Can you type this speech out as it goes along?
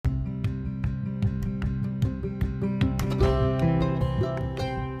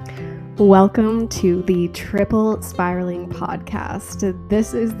Welcome to the Triple Spiraling Podcast.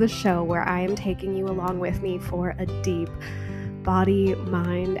 This is the show where I am taking you along with me for a deep body,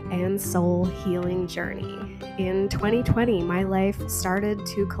 mind, and soul healing journey. In 2020, my life started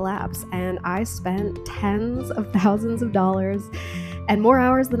to collapse and I spent tens of thousands of dollars and more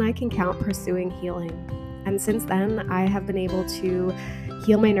hours than I can count pursuing healing. And since then, I have been able to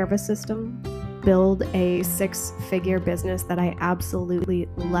heal my nervous system, build a six-figure business that I absolutely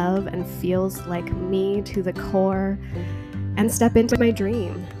love and feels like me to the core, and step into my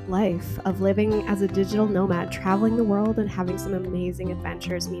dream life of living as a digital nomad, traveling the world and having some amazing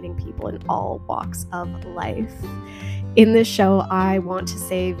adventures, meeting people in all walks of life. In this show, I want to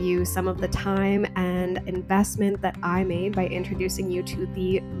save you some of the time and investment that I made by introducing you to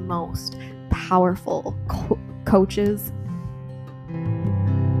the most powerful coaches.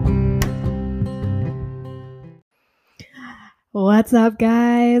 What's up,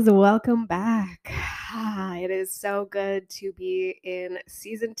 guys? Welcome back. It is so good to be in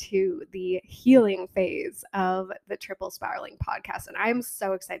season 2, the healing phase of the Triple Spiraling Podcast. And I'm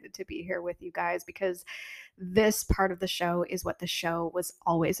so excited to be here with you guys because this part of the show is what the show was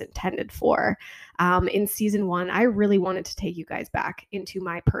always intended for. In season 1, I really wanted to take you guys back into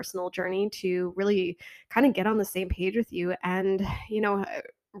my personal journey to really kind of get on the same page with you and,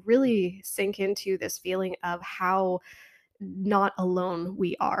 really sink into this feeling of how not alone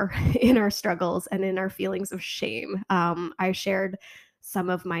we are in our struggles and in our feelings of shame. I shared some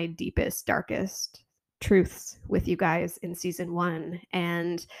of my deepest, darkest truths with you guys in season 1,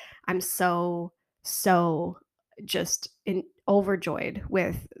 and I'm so just overjoyed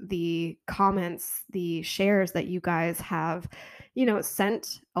with the comments, the shares that you guys have,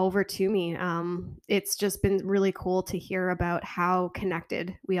 sent over to me. It's just been really cool to hear about how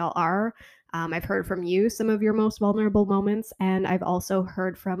connected we all are. I've heard from you some of your most vulnerable moments, and I've also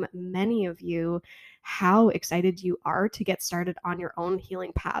heard from many of you how excited you are to get started on your own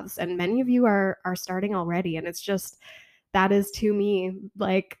healing paths. And many of you are starting already, and it's just, that is to me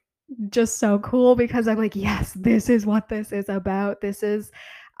like just so cool because I'm like, yes, this is what this is about.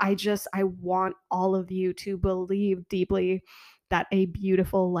 I want all of you to believe deeply that a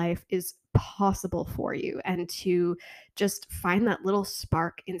beautiful life is possible for you and to just find that little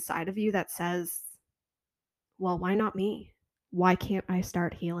spark inside of you that says, well, why not me? Why can't I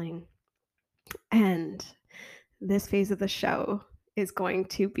start healing? And this phase of the show is going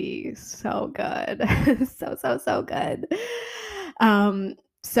to be so good. so good.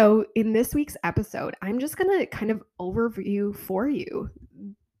 So in this week's episode, I'm just going to kind of overview for you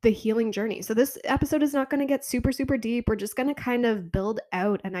the healing journey. So this episode is not going to get super deep. We're just going to kind of build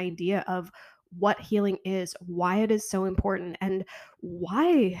out an idea of what healing is, why it is so important, and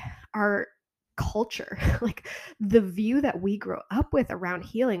why our culture, like the view that we grow up with around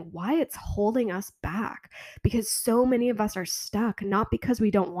healing, why it's holding us back. Because so many of us are stuck, not because we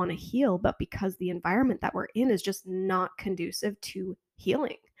don't want to heal, but because the environment that we're in is just not conducive to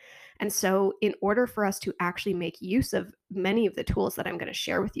healing. And so in order for us to actually make use of many of the tools that I'm going to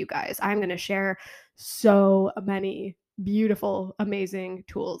share with you guys, I'm going to share so many beautiful, amazing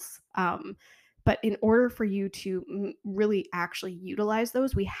tools. But in order for you to really actually utilize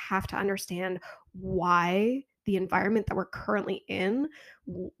those, we have to understand why the environment that we're currently in,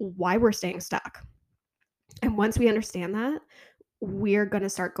 why we're staying stuck. And once we understand that, we're going to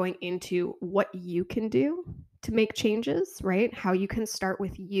start going into what you can do to make changes, right? How you can start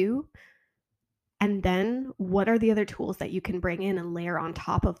with you. And then what are the other tools that you can bring in and layer on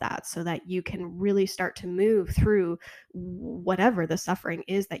top of that so that you can really start to move through whatever the suffering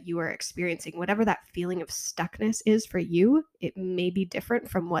is that you are experiencing, whatever that feeling of stuckness is for you. It may be different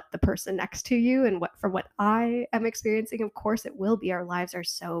from what the person next to you and from what I am experiencing. Of course, it will be. Our lives are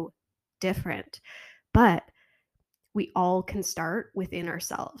so different, but we all can start within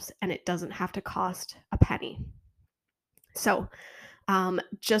ourselves and it doesn't have to cost a penny. So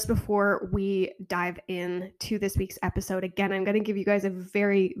just before we dive into this week's episode, again, I'm going to give you guys a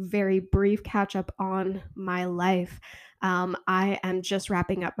very brief catch up on my life. I am just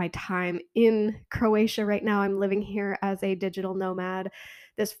wrapping up my time in Croatia right now. I'm living here as a digital nomad.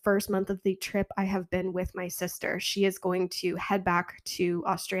 This first month of the trip, I have been with my sister. She is going to head back to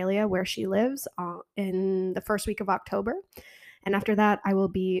Australia where she lives in the first week of October. And after that, I will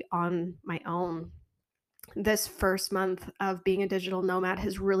be on my own. This first month of being a digital nomad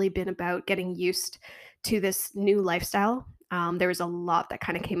has really been about getting used to this new lifestyle. There was a lot that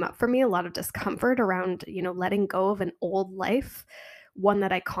kind of came up for me, a lot of discomfort around, letting go of an old life, one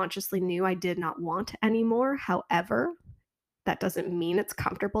that I consciously knew I did not want anymore. However, that doesn't mean it's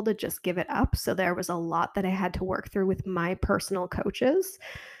comfortable to just give it up. So there was a lot that I had to work through with my personal coaches.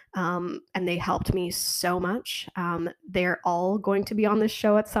 and they helped me so much. They're all going to be on this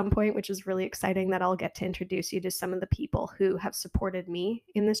show at some point, which is really exciting that I'll get to introduce you to some of the people who have supported me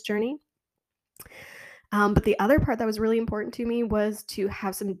in this journey. But the other part that was really important to me was to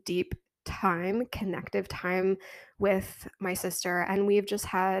have some deep time, connective time with my sister. And we've just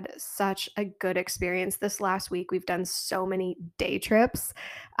had such a good experience this last week. We've done so many day trips.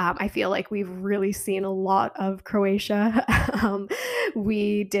 I feel like we've really seen a lot of Croatia.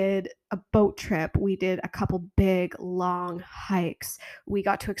 We did a boat trip, we did a couple big, long hikes. We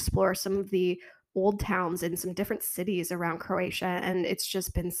got to explore some of the old towns in some different cities around Croatia, and it's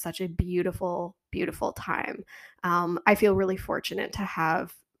just been such a beautiful, beautiful time. I feel really fortunate to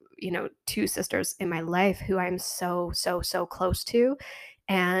have, two sisters in my life who I'm so, so, so close to.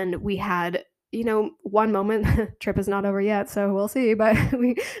 And we had, one moment, trip is not over yet, so we'll see, but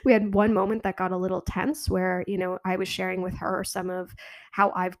we had one moment that got a little tense where, I was sharing with her some of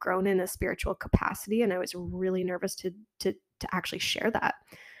how I've grown in a spiritual capacity, and I was really nervous to actually share that.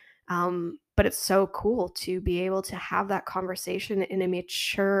 But it's so cool to be able to have that conversation in a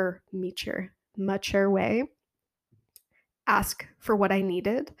mature way, ask for what I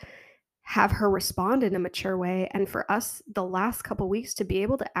needed, have her respond in a mature way, and for us the last couple weeks to be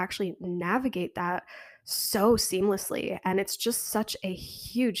able to actually navigate that so seamlessly. And it's just such a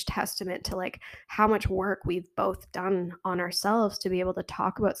huge testament to like how much work we've both done on ourselves to be able to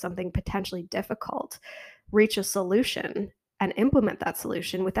talk about something potentially difficult, reach a solution, and implement that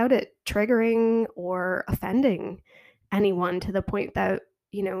solution without it triggering or offending anyone to the point that,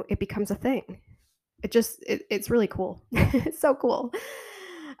 it becomes a thing. It's really cool. It's so cool.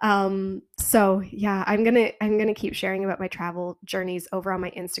 So yeah, I'm gonna keep sharing about my travel journeys over on my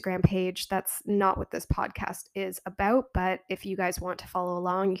Instagram page. That's not what this podcast is about, but if you guys want to follow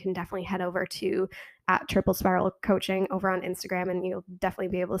along, you can definitely head over to at Triple Spiral Coaching over on Instagram, and you'll definitely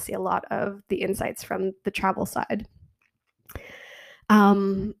be able to see a lot of the insights from the travel side.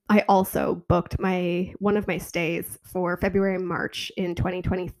 I also booked one of my stays for February and March in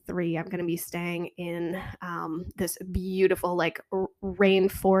 2023. I'm going to be staying in this beautiful, like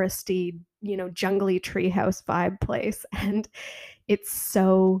rainforesty, jungly treehouse vibe place, and it's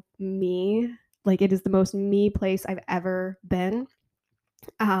so me. Like it is the most me place I've ever been.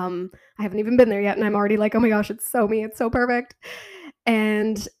 I haven't even been there yet, and I'm already like, oh my gosh, it's so me. It's so perfect.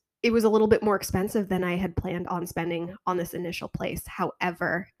 And it was a little bit more expensive than I had planned on spending on this initial place.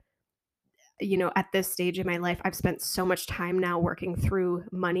 However, at this stage in my life, I've spent so much time now working through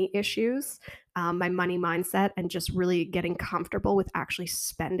money issues, my money mindset, and just really getting comfortable with actually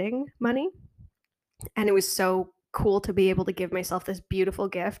spending money. And it was so cool to be able to give myself this beautiful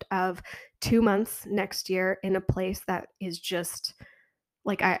gift of 2 months next year in a place that is just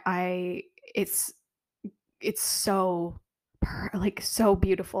like it's so like so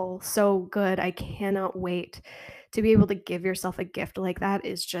beautiful, so good. I cannot wait to be able to give yourself a gift like that.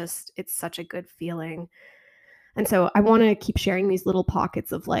 It's such a good feeling. And so I want to keep sharing these little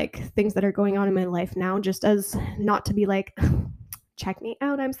pockets of like things that are going on in my life now, just as not to be like, check me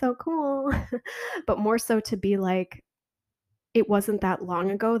out, I'm so cool, but more so to be like, it wasn't that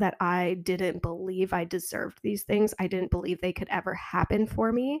long ago that I didn't believe I deserved these things. I didn't believe they could ever happen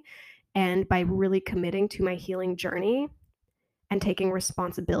for me. And by really committing to my healing journey and taking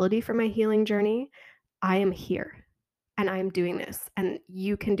responsibility for my healing journey, I am here and I am doing this. And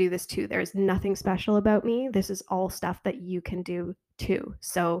you can do this too. There's nothing special about me. This is all stuff that you can do too.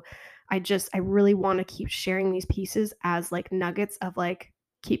 So I really want to keep sharing these pieces as like nuggets of like,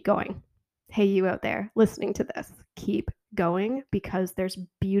 keep going. Hey, you out there listening to this, keep going because there's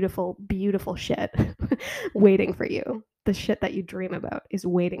beautiful, beautiful shit waiting for you. The shit that you dream about is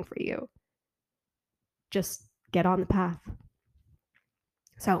waiting for you. Just get on the path.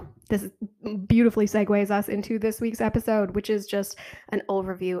 So this beautifully segues us into this week's episode, which is just an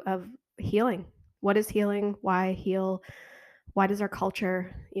overview of healing. What is healing? Why heal? Why does our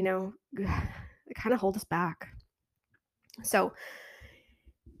culture, kind of hold us back? So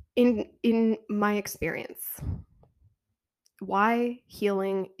in my experience, why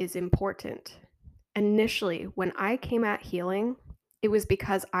healing is important. Initially, when I came at healing, it was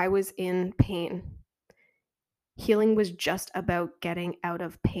because I was in pain. Healing was just about getting out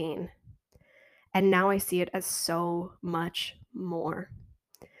of pain. And now I see it as so much more.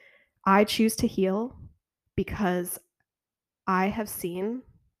 I choose to heal because I have seen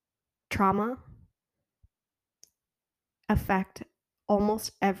trauma affect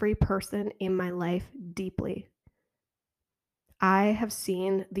almost every person in my life deeply. I have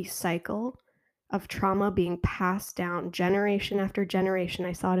seen the cycle of trauma being passed down generation after generation.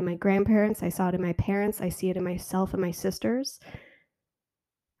 I saw it in my grandparents, I saw it in my parents, I see it in myself and my sisters.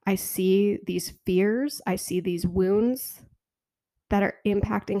 I see these fears, I see these wounds that are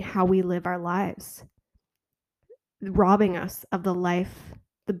impacting how we live our lives, robbing us of the life,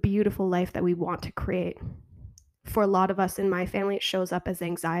 the beautiful life that we want to create. For a lot of us in my family, it shows up as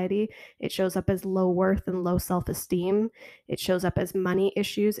anxiety. It shows up as low worth and low self esteem. It shows up as money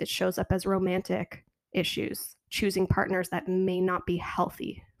issues. It shows up as romantic issues, choosing partners that may not be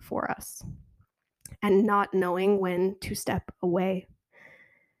healthy for us and not knowing when to step away.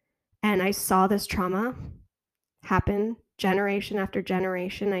 And I saw this trauma happen generation after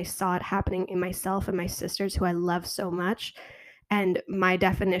generation. I saw it happening in myself and my sisters, who I love so much. And my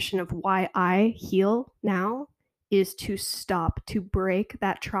definition of why I heal now is to stop, to break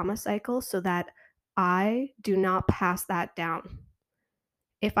that trauma cycle so that I do not pass that down.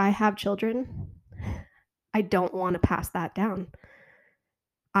 If I have children, I don't want to pass that down.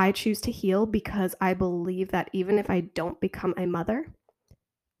 I choose to heal because I believe that even if I don't become a mother,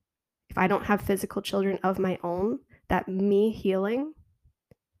 if I don't have physical children of my own, that me healing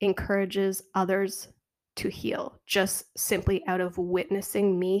encourages others to heal. Just simply out of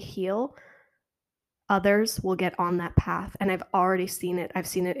witnessing me heal, others will get on that path. And I've already seen it. I've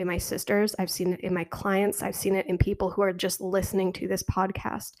seen it in my sisters. I've seen it in my clients. I've seen it in people who are just listening to this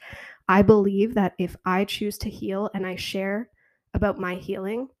podcast. I believe that if I choose to heal and I share about my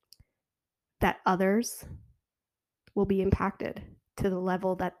healing, that others will be impacted to the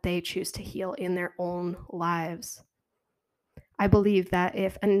level that they choose to heal in their own lives. I believe that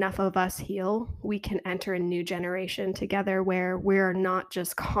if enough of us heal, we can enter a new generation together where we're not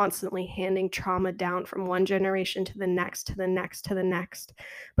just constantly handing trauma down from one generation to the next, to the next, to the next,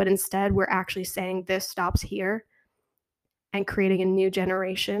 but instead we're actually saying this stops here and creating a new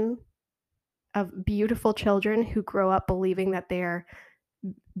generation of beautiful children who grow up believing that they are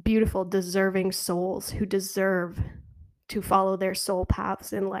beautiful, deserving souls who deserve to follow their soul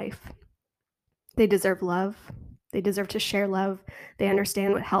paths in life. They deserve love. They deserve to share love. They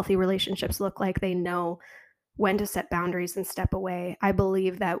understand what healthy relationships look like. They know when to set boundaries and step away. I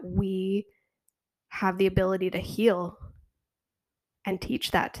believe that we have the ability to heal and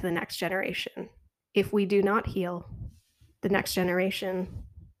teach that to the next generation. If we do not heal, the next generation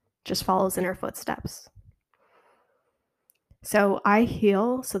just follows in our footsteps. So I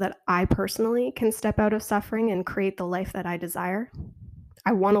heal so that I personally can step out of suffering and create the life that I desire.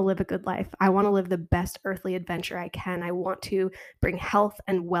 I want to live a good life. I want to live the best earthly adventure I can. I want to bring health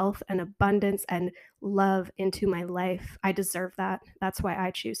and wealth and abundance and love into my life. I deserve that. That's why I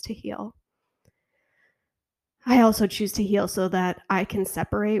choose to heal. I also choose to heal so that I can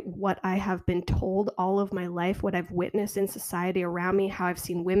separate what I have been told all of my life, what I've witnessed in society around me, how I've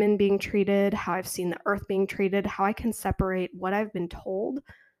seen women being treated, how I've seen the earth being treated, how I can separate what I've been told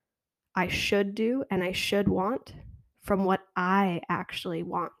I should do and I should want from what I actually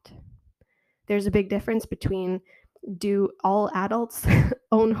want. There's a big difference between, do all adults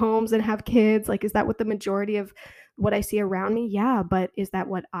own homes and have kids? Like, is that what the majority of what I see around me? Yeah, but is that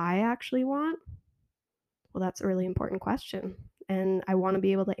what I actually want? Well, that's a really important question. And I want to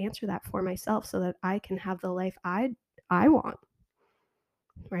be able to answer that for myself so that I can have the life I want,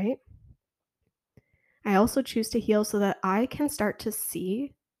 right? I also choose to heal so that I can start to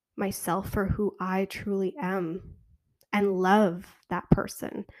see myself for who I truly am and love that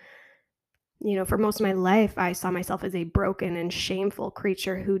person. You know, for most of my life, I saw myself as a broken and shameful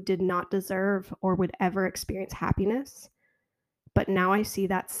creature who did not deserve or would ever experience happiness. But now I see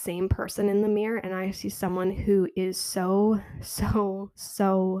that same person in the mirror and I see someone who is so, so,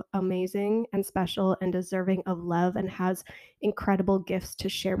 so amazing and special and deserving of love and has incredible gifts to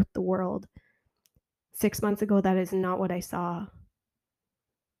share with the world. 6 months ago, that is not what I saw.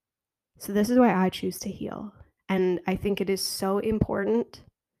 So this is why I choose to heal. And I think it is so important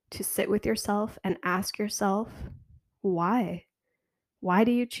to sit with yourself and ask yourself, why? Why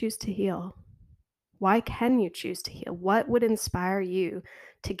do you choose to heal? Why can you choose to heal? What would inspire you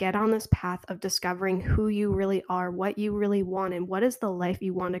to get on this path of discovering who you really are, what you really want, and what is the life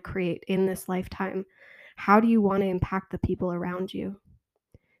you want to create in this lifetime? How do you want to impact the people around you?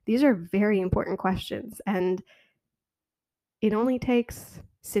 These are very important questions, and it only takes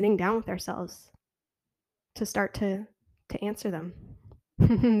sitting down with ourselves to start to answer them.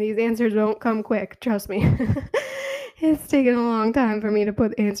 These answers won't come quick, trust me. It's taken a long time for me to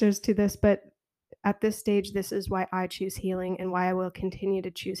put answers to this, but at this stage, this is why I choose healing and why I will continue to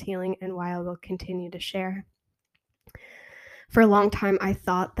choose healing and why I will continue to share. For a long time, I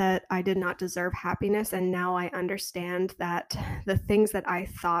thought that I did not deserve happiness, and now I understand that the things that I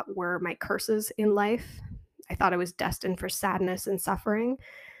thought were my curses in life, I thought I was destined for sadness and suffering.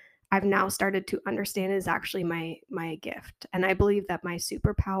 I've now started to understand is actually my gift. And I believe that my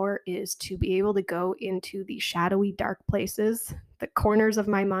superpower is to be able to go into the shadowy dark places, the corners of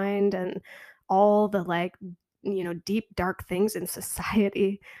my mind and all the like, deep dark things in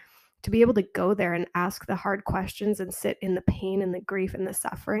society, to be able to go there and ask the hard questions and sit in the pain and the grief and the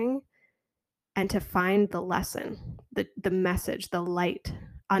suffering, and to find the lesson, the message, the light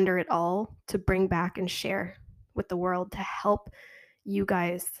under it all, to bring back and share with the world, to help you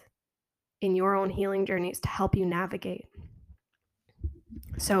guys in your own healing journeys, to help you navigate.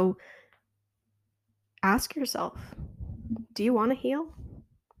 So ask yourself, do you want to heal?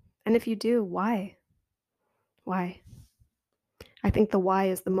 And if you do, why? Why? I think the why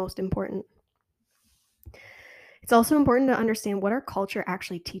is the most important. It's also important to understand what our culture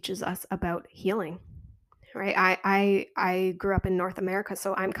actually teaches us about healing, right? I grew up in North America,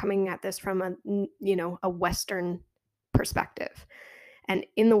 so I'm coming at this from a Western perspective. And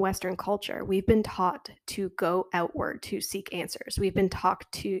in the Western culture, we've been taught to go outward to seek answers. We've been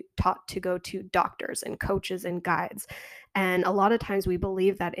taught to go to doctors and coaches and guides. And a lot of times we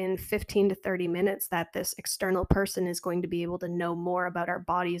believe that in 15 to 30 minutes that this external person is going to be able to know more about our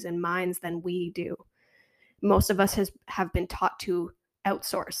bodies and minds than we do. Most of us have been taught to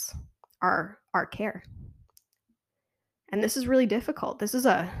outsource our care. And this is really difficult. This is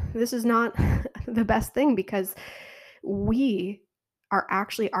not the best thing, because we are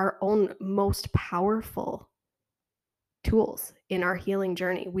actually our own most powerful tools in our healing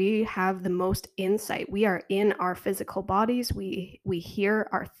journey. We have the most insight. We are in our physical bodies. We hear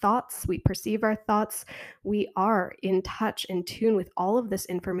our thoughts, we perceive our thoughts. We are in touch, in tune with all of this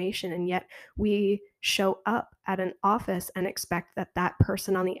information, and yet we show up at an office and expect that that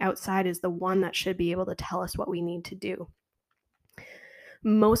person on the outside is the one that should be able to tell us what we need to do.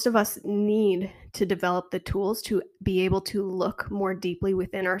 Most of us need to develop the tools to be able to look more deeply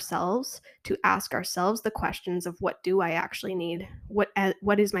within ourselves, to ask ourselves the questions of, what do I actually need? What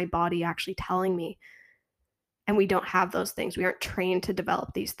is my body actually telling me? And we don't have those things. We aren't trained to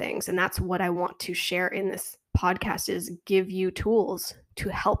develop these things. And that's what I want to share in this podcast, is give you tools to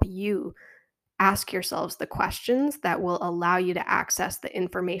help you ask yourselves the questions that will allow you to access the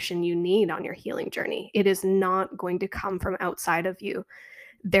information you need on your healing journey. It is not going to come from outside of you.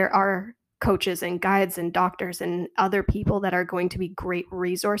 There are coaches and guides and doctors and other people that are going to be great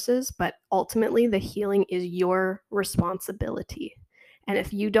resources, but ultimately the healing is your responsibility. And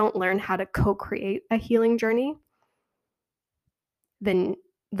if you don't learn how to co-create a healing journey, then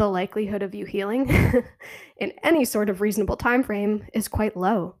the likelihood of you healing in any sort of reasonable time frame is quite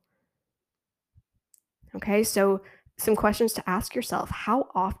low. Okay, so some questions to ask yourself. How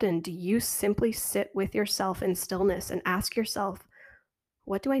often do you simply sit with yourself in stillness and ask yourself,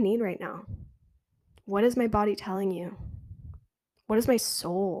 what do I need right now? What is my body telling you? What is my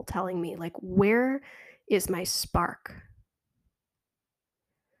soul telling me? Like, where is my spark?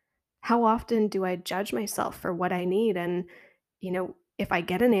 How often do I judge myself for what I need? And, if I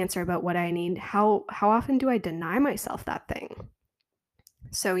get an answer about what I need, how often do I deny myself that thing?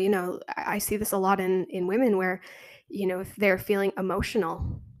 So, I see this a lot in women where, if they're feeling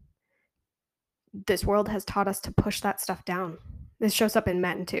emotional, this world has taught us to push that stuff down. This shows up in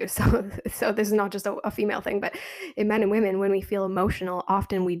men too. So this is not just a female thing, but in men and women, when we feel emotional,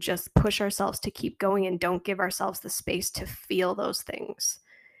 often we just push ourselves to keep going and don't give ourselves the space to feel those things.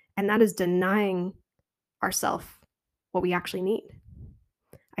 And that is denying ourselves what we actually need.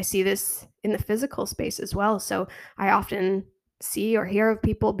 I see this in the physical space as well. So I often see or hear of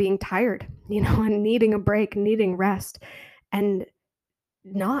people being tired, and needing a break, needing rest, and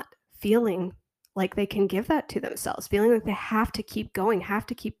not feeling like they can give that to themselves, feeling like they have to keep going, have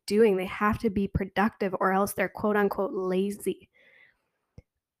to keep doing, they have to be productive, or else they're quote unquote lazy.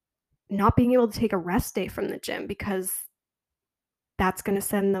 Not being able to take a rest day from the gym because that's going to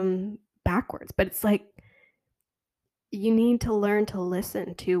send them backwards. But it's like, you need to learn to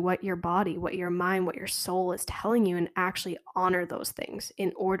listen to what your body, what your mind, what your soul is telling you, and actually honor those things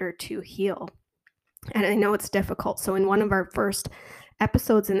in order to heal. And I know it's difficult. So, in one of our first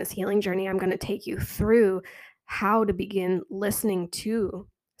episodes in this healing journey, I'm going to take you through how to begin listening to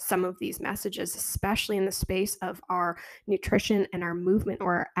some of these messages, especially in the space of our nutrition and our movement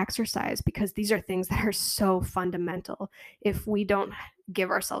or our exercise, because these are things that are so fundamental. If we don't give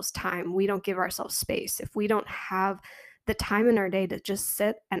ourselves time, we don't give ourselves space, if we don't have the time in our day to just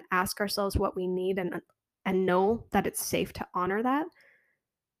sit and ask ourselves what we need and know that it's safe to honor that,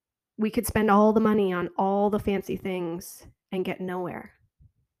 we could spend all the money on all the fancy things and get nowhere.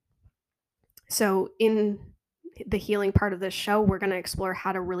 So in the healing part of this show, we're going to explore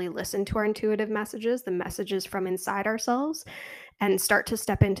how to really listen to our intuitive messages, the messages from inside ourselves, and start to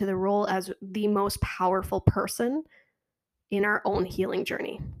step into the role as the most powerful person in our own healing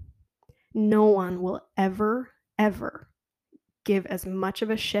journey. No one will ever, ever give as much of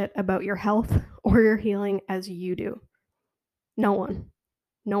a shit about your health or your healing as you do. No one.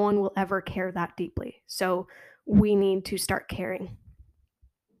 No one will ever care that deeply. So we need to start caring.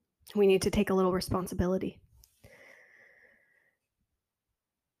 We need to take a little responsibility.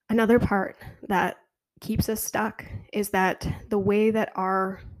 Another part that keeps us stuck is that the way that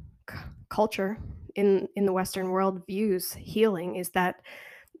our culture in the Western world views healing is that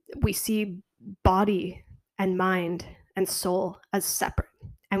we see body and mind and soul as separate.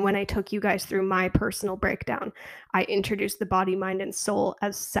 And when I took you guys through my personal breakdown, I introduced the body, mind, and soul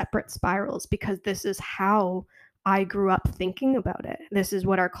as separate spirals because this is how I grew up thinking about it. This is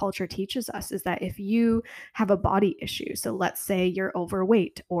what our culture teaches us, is that if you have a body issue, so let's say you're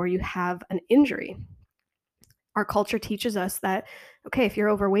overweight or you have an injury, our culture teaches us that, okay, if you're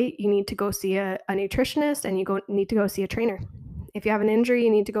overweight, you need to go see a nutritionist and need to go see a trainer. If you have an injury,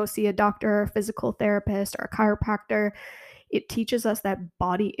 you need to go see a doctor, a physical therapist, or a chiropractor. It teaches us that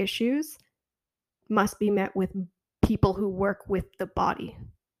body issues must be met with people who work with the body,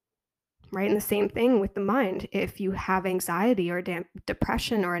 right? And the same thing with the mind. If you have anxiety or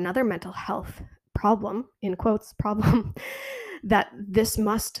depression or another mental health problem, in quotes, problem, that this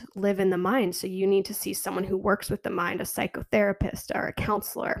must live in the mind. So you need to see someone who works with the mind, a psychotherapist or a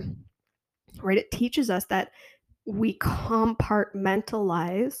counselor, right? It teaches us that we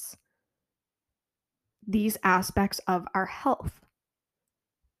compartmentalize these aspects of our health.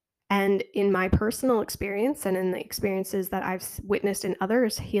 And in my personal experience and in the experiences that I've witnessed in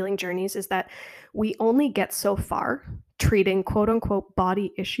others' healing journeys is that we only get so far treating quote unquote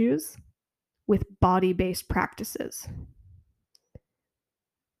body issues with body-based practices.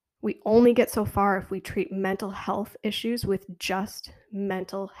 We only get so far if we treat mental health issues with just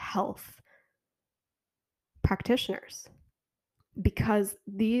mental health practitioners. Because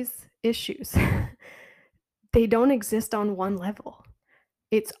these issues, they don't exist on one level.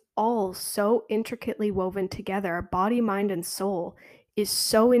 It's all so intricately woven together. Our body, mind, and soul is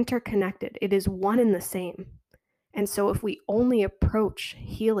so interconnected. It is one and the same. And so if we only approach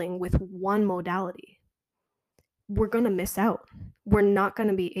healing with one modality, we're going to miss out. We're not going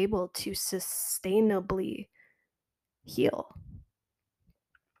to be able to sustainably heal.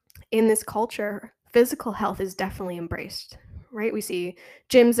 In this culture, physical health is definitely embraced, right? We see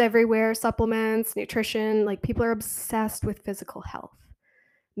gyms everywhere, supplements, nutrition, like people are obsessed with physical health.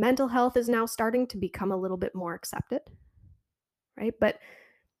 Mental health is now starting to become a little bit more accepted, right? But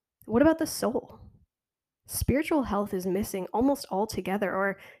what about the soul? Spiritual health is missing almost altogether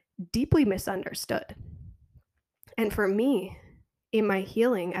or deeply misunderstood. And for me, in my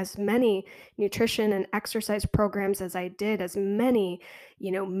healing, as many nutrition and exercise programs as I did, as many,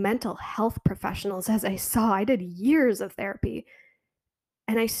 mental health professionals as I saw, I did years of therapy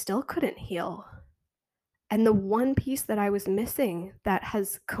and I still couldn't heal. And the one piece that I was missing that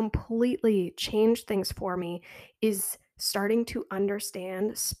has completely changed things for me is starting to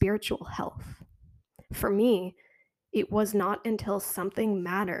understand spiritual health. For me, it was not until something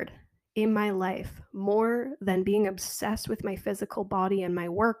mattered in my life more than being obsessed with my physical body and my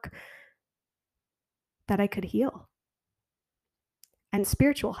work that I could heal. And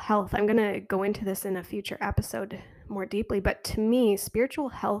spiritual health, I'm going to go into this in a future episode more deeply, but to me, spiritual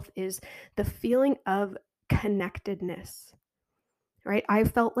health is the feeling of connectedness, right? I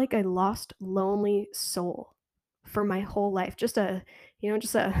felt like I lost lonely soul for my whole life. Just a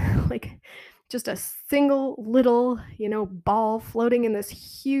like just a single little, ball floating in this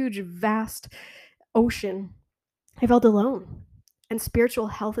huge vast ocean. I felt alone. And spiritual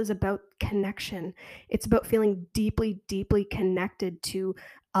health is about connection. It's about feeling deeply, deeply connected to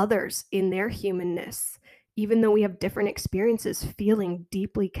others in their humanness. Even though we have different experiences, feeling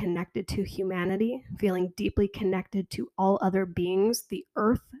deeply connected to humanity, feeling deeply connected to all other beings, the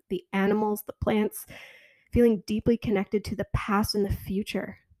earth, the animals, the plants, feeling deeply connected to the past and the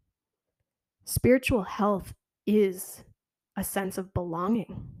future. Spiritual health is a sense of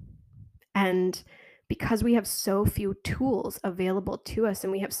belonging. And because we have so few tools available to us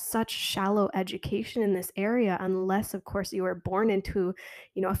and we have such shallow education in this area, unless of course you are born into,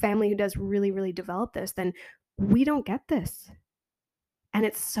 a family who does really, really develop this, then we don't get this. And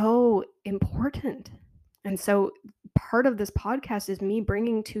it's so important. And so part of this podcast is me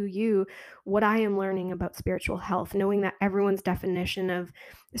bringing to you what I am learning about spiritual health, knowing that everyone's definition of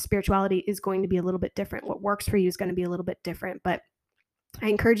spirituality is going to be a little bit different. What works for you is going to be a little bit different. But I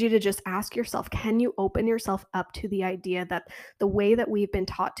encourage you to just ask yourself, can you open yourself up to the idea that the way that we've been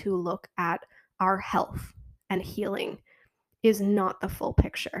taught to look at our health and healing is not the full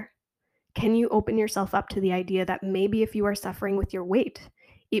picture? Can you open yourself up to the idea that maybe if you are suffering with your weight,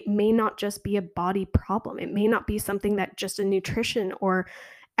 it may not just be a body problem. It may not be something that just a nutrition or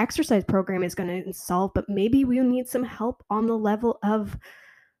exercise program is going to solve, but maybe we need some help on the level of,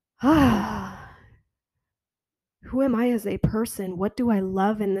 who am I as a person? What do I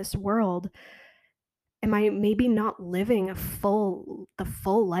love in this world? Am I maybe not living the full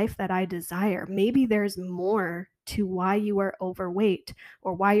life that I desire? Maybe there's more to why you are overweight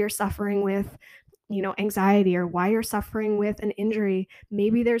or why you're suffering with, anxiety, or why you're suffering with an injury.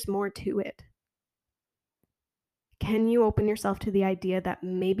 Maybe there's more to it. Can you open yourself to the idea that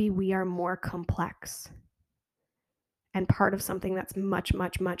maybe we are more complex and part of something that's much,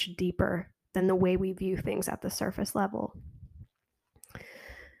 much, much deeper than the way we view things at the surface level?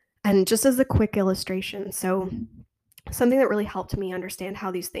 And just as a quick illustration, so something that really helped me understand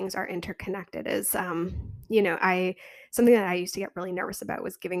how these things are interconnected is, I something that I used to get really nervous about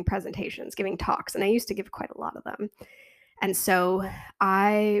was giving presentations, giving talks, and I used to give quite a lot of them. And so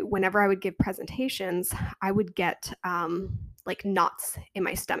whenever I would give presentations, I would get like knots in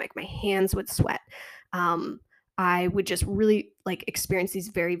my stomach. My hands would sweat. Um, I would just really like experience these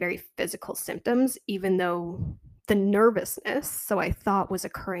very, very physical symptoms, even though the nervousness, so I thought, was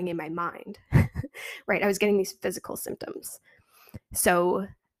occurring in my mind, right? I was getting these physical symptoms. So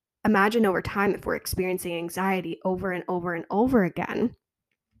imagine over time if we're experiencing anxiety over and over and over again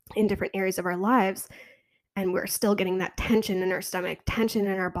in different areas of our lives, and we're still getting that tension in our stomach, tension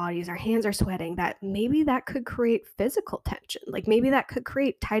in our bodies, our hands are sweating, that maybe that could create physical tension. Like maybe that could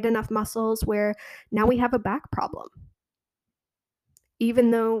create tight enough muscles where now we have a back problem.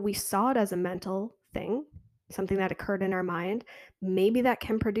 Even though we saw it as a mental thing, something that occurred in our mind, maybe that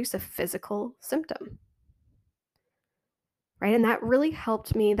can produce a physical symptom, right? And that really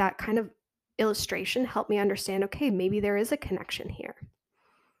helped me, that kind of illustration helped me understand, okay, maybe there is a connection here.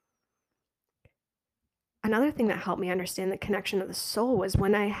 Another thing that helped me understand the connection of the soul was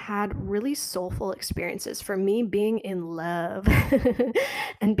when I had really soulful experiences. For me, being in love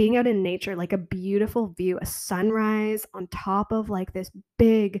and being out in nature, like a beautiful view, a sunrise on top of like this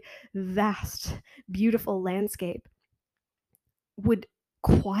big, vast, beautiful landscape would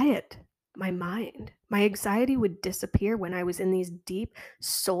quiet my mind. My anxiety would disappear when I was in these deep,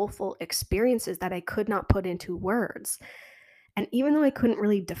 soulful experiences that I could not put into words. And even though I couldn't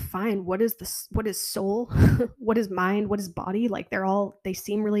really define what is what is soul, what is mind, what is body, like they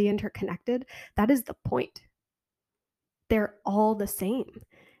seem really interconnected. That is the point. They're all the same.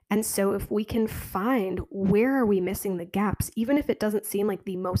 And so if we can find where are we missing the gaps, even if it doesn't seem like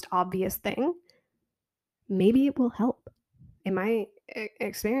the most obvious thing, maybe it will help. In my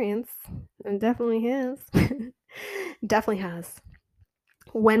experience, it definitely has. Definitely has.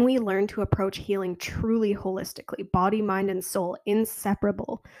 When we learn to approach healing truly holistically, body, mind, and soul,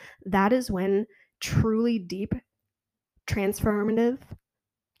 inseparable, that is when truly deep, transformative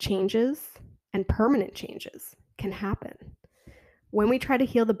changes and permanent changes can happen. When we try to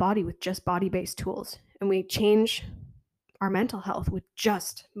heal the body with just body based tools and we change our mental health with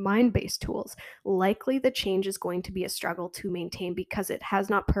just mind based tools, likely the change is going to be a struggle to maintain because it has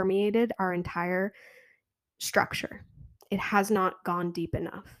not permeated our entire structure. It has not gone deep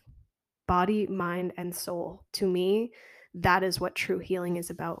enough. Body, mind, and soul. To me, that is what true healing is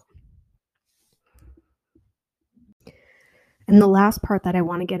about. And the last part that I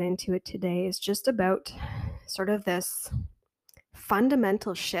want to get into it today is just about sort of this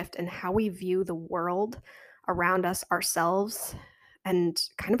fundamental shift in how we view the world around us, ourselves, and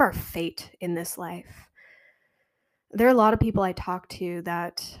kind of our fate in this life. There are a lot of people I talk to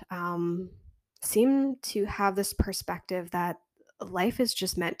that seem to have this perspective that life is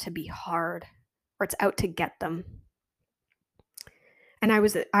just meant to be hard or it's out to get them. And I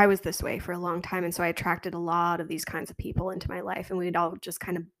was this way for a long time, and so I attracted a lot of these kinds of people into my life, and we'd all just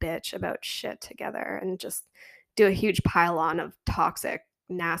kind of bitch about shit together and just do a huge pile on of toxic,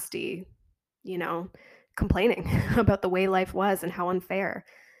 nasty, you know, complaining about the way life was and how unfair,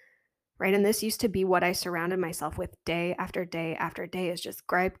 right? And this used to be what I surrounded myself with day after day after day, is just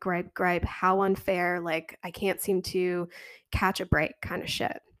gripe, gripe, gripe, how unfair, like I can't seem to catch a break kind of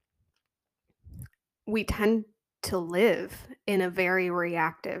shit. We tend to live in a very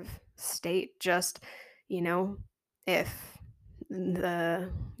reactive state. Just, you know, if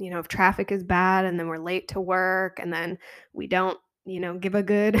if traffic is bad and then we're late to work and then we don't, give a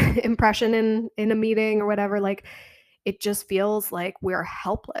good impression in a meeting or whatever, like it just feels like we're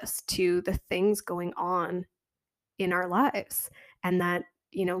helpless to the things going on in our lives. and that,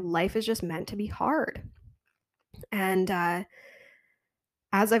 life is just meant to be hard. And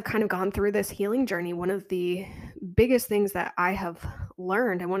as I've kind of gone through this healing journey, one of the biggest things that I have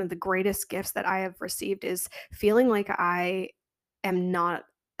learned and one of the greatest gifts that I have received is feeling like I am not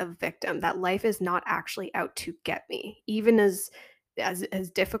a victim, that life is not actually out to get me. Even as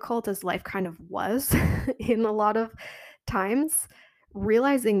difficult as life kind of was in a lot of times,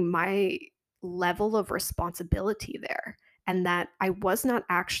 realizing my level of responsibility there and that I was not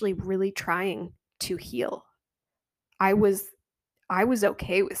actually really trying to heal. I was I was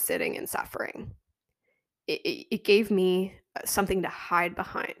okay with sitting and suffering. It gave me something to hide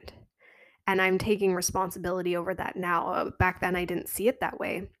behind, and I'm taking responsibility over that now. Back then, I didn't see it that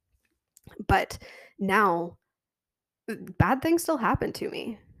way, but now bad things still happen to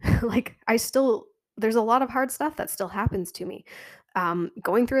me. Like, there's a lot of hard stuff that still happens to me.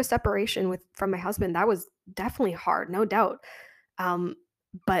 Going through a separation from my husband, that was definitely hard, no doubt. Um,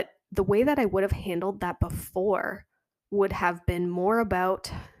 but the way that I would have handled that before would have been more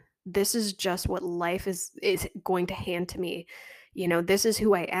about, this is just what life is going to hand to me. This is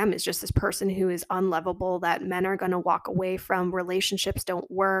who I am, is just this person who is unlovable, that men are going to walk away from, relationships don't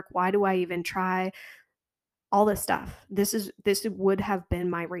work. Why do I even try? All this stuff. This would have been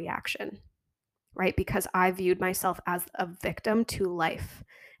my reaction, right? Because I viewed myself as a victim to life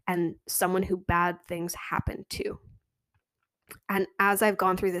and someone who bad things happen to. And as I've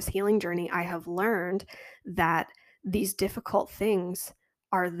gone through this healing journey, I have learned that these difficult things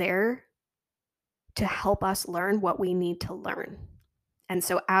are there to help us learn what we need to learn. And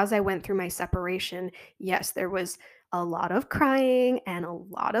so as I went through my separation, yes, there was a lot of crying and a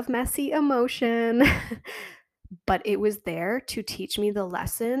lot of messy emotion, but it was there to teach me the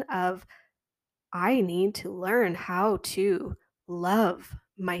lesson of, I need to learn how to love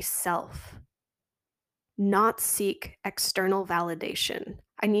myself, not seek external validation.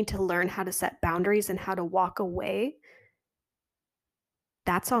 I need to learn how to set boundaries and how to walk away.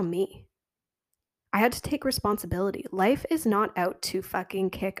 That's on me. I had to take responsibility. Life is not out to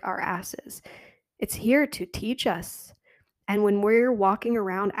fucking kick our asses. It's here to teach us. And when we're walking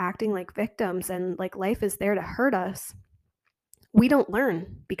around acting like victims and like life is there to hurt us, we don't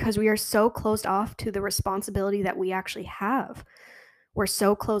learn because we are so closed off to the responsibility that we actually have. We're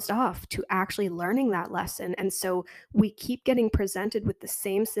so closed off to actually learning that lesson. And so we keep getting presented with the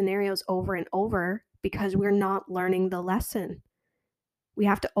same scenarios over and over because we're not learning the lesson. We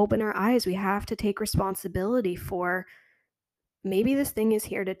have to open our eyes. We have to take responsibility for, maybe this thing is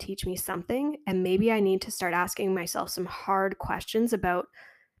here to teach me something. And maybe I need to start asking myself some hard questions about,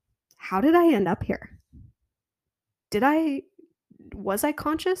 how did I end up here? Was I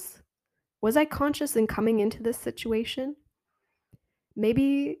conscious? Was I conscious in coming into this situation?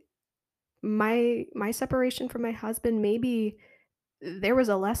 Maybe my separation from my husband, maybe there was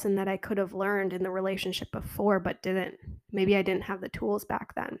a lesson that I could have learned in the relationship before but didn't. Maybe I didn't have the tools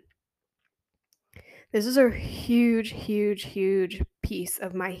back then. This is a huge, huge, huge piece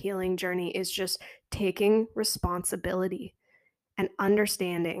of my healing journey, is just taking responsibility and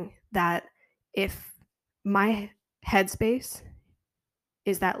understanding that if my headspace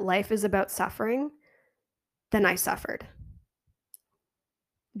is that life is about suffering, then I suffered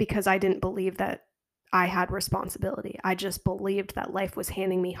because I didn't believe that I had responsibility. I just believed that life was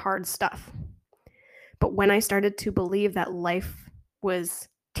handing me hard stuff. But when I started to believe that life was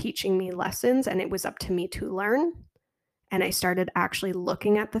teaching me lessons and it was up to me to learn, and I started actually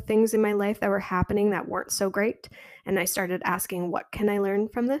looking at the things in my life that were happening that weren't so great, and I started asking, what can I learn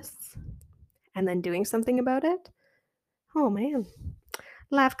from this? And then doing something about it. Oh man,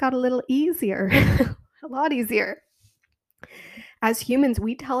 life got a little easier, a lot easier. As humans,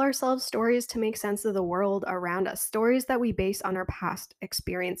 we tell ourselves stories to make sense of the world around us, stories that we base on our past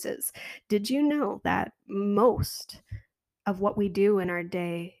experiences. Did you know that most of what we do in our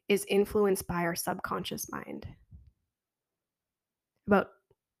day is influenced by our subconscious mind? About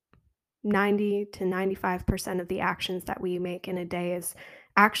 90 to 95% of the actions that we make in a day is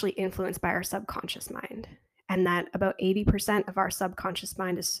actually influenced by our subconscious mind. And that about 80% of our subconscious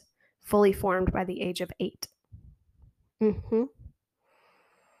mind is fully formed by the age of 8. Mhm.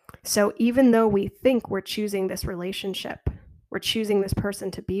 So even though we think we're choosing this relationship, we're choosing this person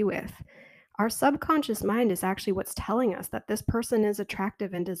to be with, our subconscious mind is actually what's telling us that this person is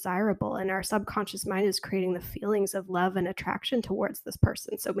attractive and desirable. And our subconscious mind is creating the feelings of love and attraction towards this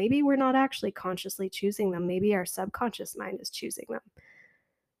person. So maybe we're not actually consciously choosing them. Maybe our subconscious mind is choosing them.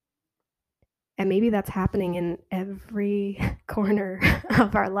 And maybe that's happening in every corner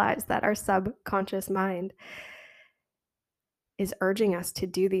of our lives, that our subconscious mind is urging us to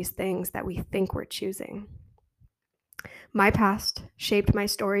do these things that we think we're choosing. My past shaped my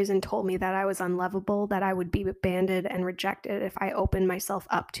stories and told me that I was unlovable, that I would be abandoned and rejected if I opened myself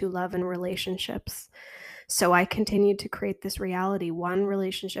up to love and relationships. So I continued to create this reality, one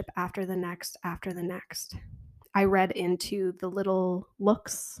relationship after the next, after the next. I read into the little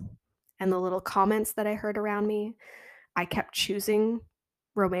looks and the little comments that I heard around me. I kept choosing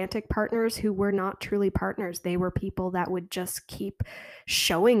romantic partners who were not truly partners. They were people that would just keep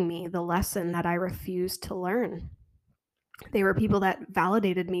showing me the lesson that I refused to learn. They were people that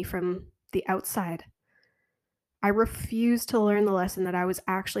validated me from the outside. I refused to learn the lesson that I was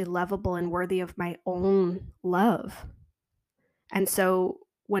actually lovable and worthy of my own love. And so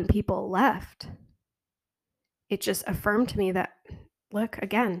when people left, it just affirmed to me that, look,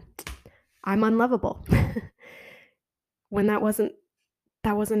 again, I'm unlovable. When that wasn't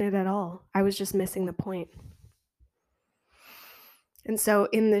it at all. I was just missing the point. And so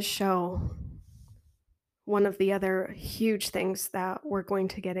in this show, one of the other huge things that we're going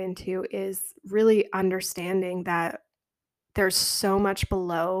to get into is really understanding that there's so much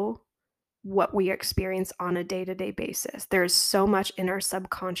below what we experience on a day-to-day basis. There's so much in our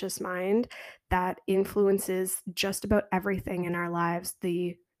subconscious mind that influences just about everything in our lives,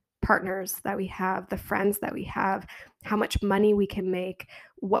 the partners that we have, the friends that we have, how much money we can make,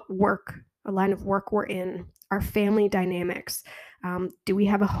 what work, a line of work we're in, our family dynamics. Do we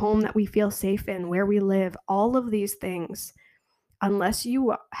have a home that we feel safe in, where we live? All of these things, unless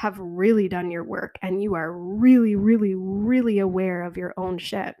you have really done your work and you are really, really, really aware of your own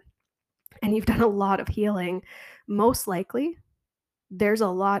shit, and you've done a lot of healing, most likely there's a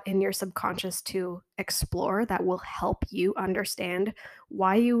lot in your subconscious to explore that will help you understand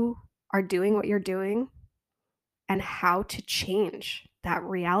why you are doing what you're doing and how to change that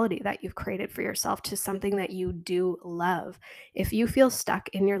reality that you've created for yourself to something that you do love. If you feel stuck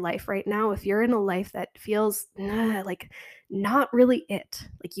in your life right now, if you're in a life that feels like not really it,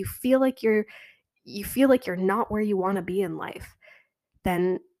 like you feel like you're not where you want to be in life,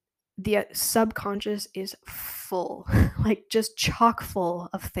 then the subconscious is full, like just chock full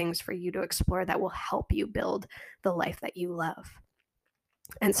of things for you to explore that will help you build the life that you love.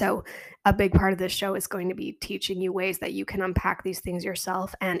 And so, a big part of this show is going to be teaching you ways that you can unpack these things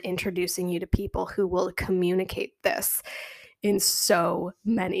yourself and introducing you to people who will communicate this in so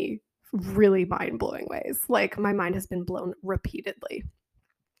many really mind blowing ways. Like, my mind has been blown repeatedly.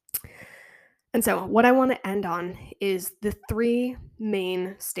 And so, what I want to end on is the three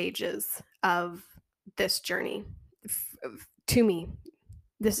main stages of this journey. To me,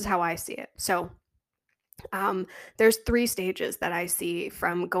 this is how I see it. So, there's three stages that I see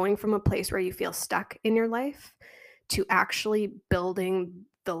from going from a place where you feel stuck in your life to actually building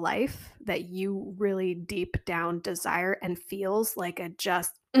the life that you really deep down desire and feels like a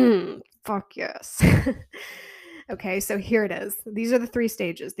just fuck yes. Okay, so here it is. These are the three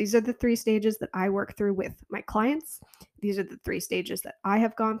stages. These are the three stages that I work through with my clients. These are the three stages that I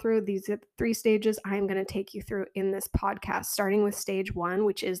have gone through. These are the three stages I am going to take you through in this podcast, starting with stage one,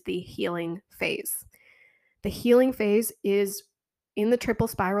 which is the healing phase. The healing phase is in the triple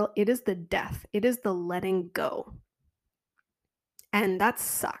spiral. It is the death, it is the letting go. And that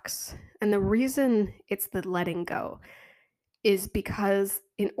sucks. And the reason it's the letting go is because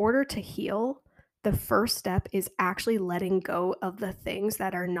in order to heal, the first step is actually letting go of the things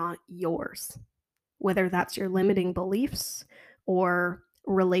that are not yours, whether that's your limiting beliefs or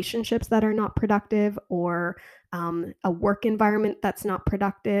relationships that are not productive or a work environment that's not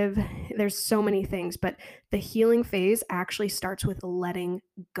productive. There's so many things, but the healing phase actually starts with letting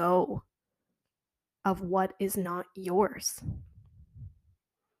go of what is not yours.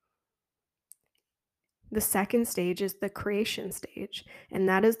 The second stage is the creation stage, and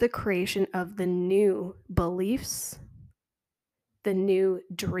that is the creation of the new beliefs, the new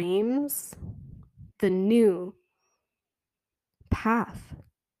dreams, the new path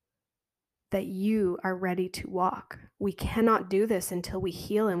that you are ready to walk. We cannot do this until we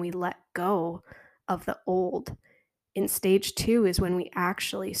heal and we let go of the old. In stage two is when we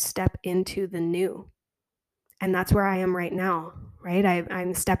actually step into the new. And that's where I am right now, right?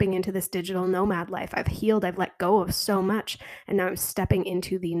 I'm stepping into this digital nomad life. I've healed, I've let go of so much, and now I'm stepping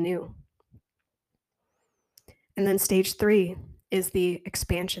into the new. And then stage three is the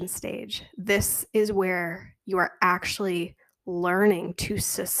expansion stage. This is where you are actually learning to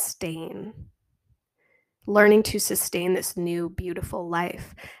sustain this new beautiful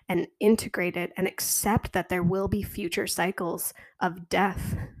life and integrate it and accept that there will be future cycles of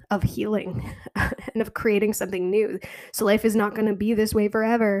death, of healing, and of creating something new. So life is not going to be this way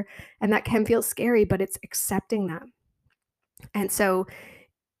forever, and that can feel scary, but it's accepting that. And so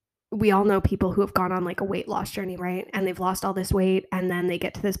we all know people who have gone on like a weight loss journey, right? And they've lost all this weight, and then they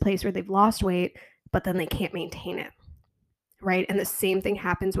get to this place where they've lost weight, but then they can't maintain it, right? And the same thing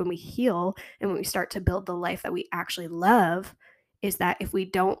happens when we heal and when we start to build the life that we actually love, is that if we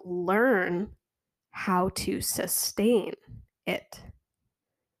don't learn how to sustain it,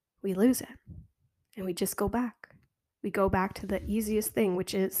 we lose it and we just go back. We go back to the easiest thing,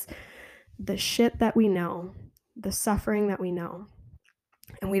 which is the shit that we know, the suffering that we know.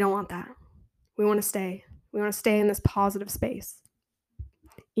 And we don't want that. We want to stay. We want to stay in this positive space.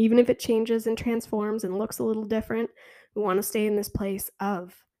 Even if it changes and transforms and looks a little different, we want to stay in this place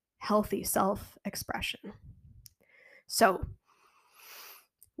of healthy self expression. So,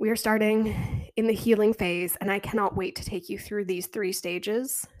 we are starting in the healing phase, and I cannot wait to take you through these 3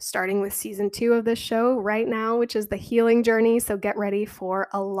 stages, starting with season 2 of this show right now, which is the healing journey. So, get ready for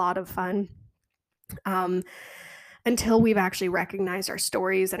a lot of fun. Until we've actually recognized our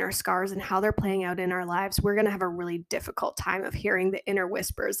stories and our scars and how they're playing out in our lives, we're going to have a really difficult time of hearing the inner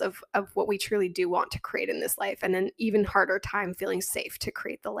whispers of what we truly do want to create in this life, and an even harder time feeling safe to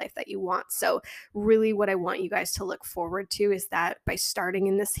create the life that you want. So really what I want you guys to look forward to is that by starting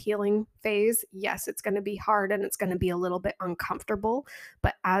in this healing phase, yes, it's going to be hard and it's going to be a little bit uncomfortable,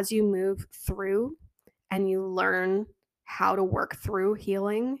 but as you move through and you learn how to work through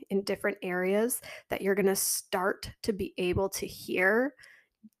healing in different areas, that you're going to start to be able to hear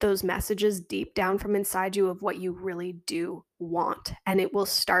those messages deep down from inside you of what you really do want. And it will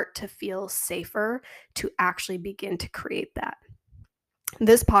start to feel safer to actually begin to create that.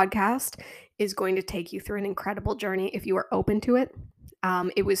 This podcast is going to take you through an incredible journey if you are open to it.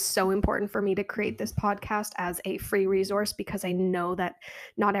 It was so important for me to create this podcast as a free resource because I know that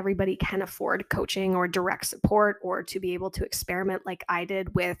not everybody can afford coaching or direct support or to be able to experiment like I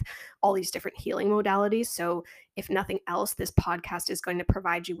did with all these different healing modalities. So if nothing else, this podcast is going to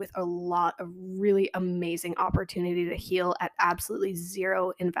provide you with a lot of really amazing opportunity to heal at absolutely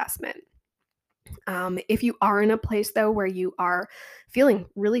zero investment. If you are in a place, though, where you are feeling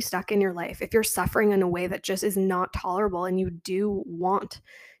really stuck in your life, if you're suffering in a way that just is not tolerable and you do want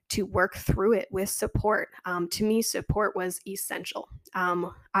to work through it with support, to me, support was essential.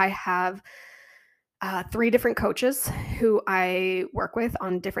 I have 3 different coaches who I work with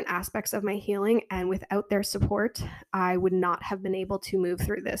on different aspects of my healing. And without their support, I would not have been able to move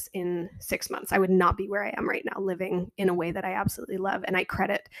through this in 6 months. I would not be where I am right now, living in a way that I absolutely love. And I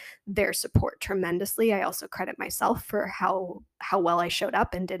credit their support tremendously. I also credit myself for how well I showed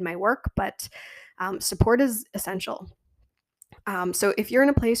up and did my work. But support is essential. So if you're in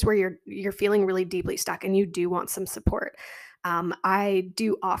a place where you're feeling really deeply stuck and you do want some support, I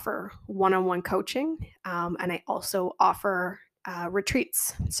do offer one-on-one coaching, and I also offer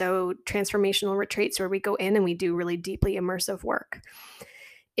retreats. So transformational retreats where we go in and we do really deeply immersive work.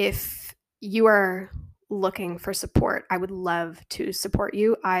 If you are looking for support, I would love to support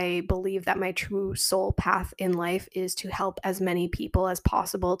you. I believe that my true soul path in life is to help as many people as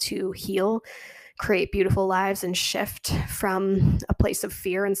possible to heal, create beautiful lives, and shift from a place of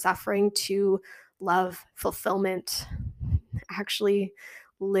fear and suffering to love, fulfillment, actually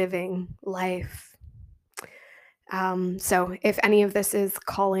living life. So if any of this is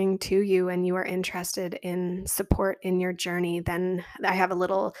calling to you and you are interested in support in your journey, then I have a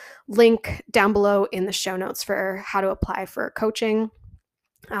little link down below in the show notes for how to apply for coaching.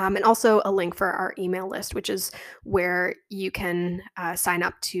 And also a link for our email list, which is where you can sign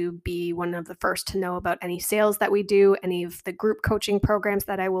up to be one of the first to know about any sales that we do, any of the group coaching programs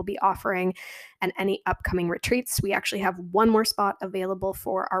that I will be offering, and any upcoming retreats. We actually have one more spot available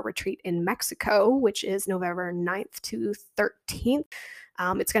for our retreat in Mexico, which is November 9th to 13th.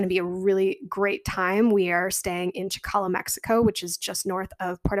 It's going to be a really great time. We are staying in Chicala, Mexico, which is just north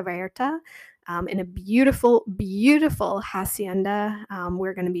of Puerto Vallarta. In a beautiful, beautiful hacienda.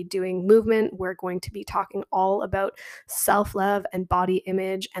 We're going to be doing movement. We're going to be talking all about self-love and body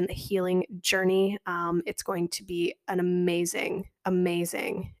image and the healing journey. It's going to be an amazing,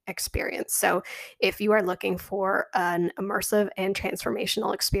 amazing experience. So if you are looking for an immersive and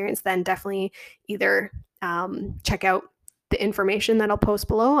transformational experience, then definitely either check out the information that I'll post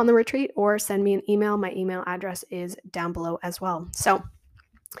below on the retreat or send me an email. My email address is down below as well. So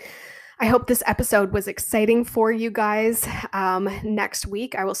I hope this episode was exciting for you guys. Next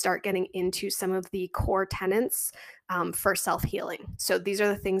week, I will start getting into some of the core tenets for self-healing. So these are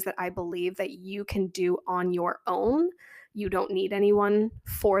the things that I believe that you can do on your own. You don't need anyone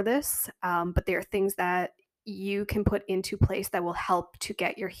for this, but they are things that you can put into place that will help to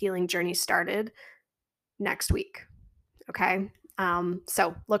get your healing journey started next week. Okay?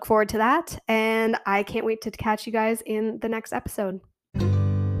 So look forward to that, and I can't wait to catch you guys in the next episode.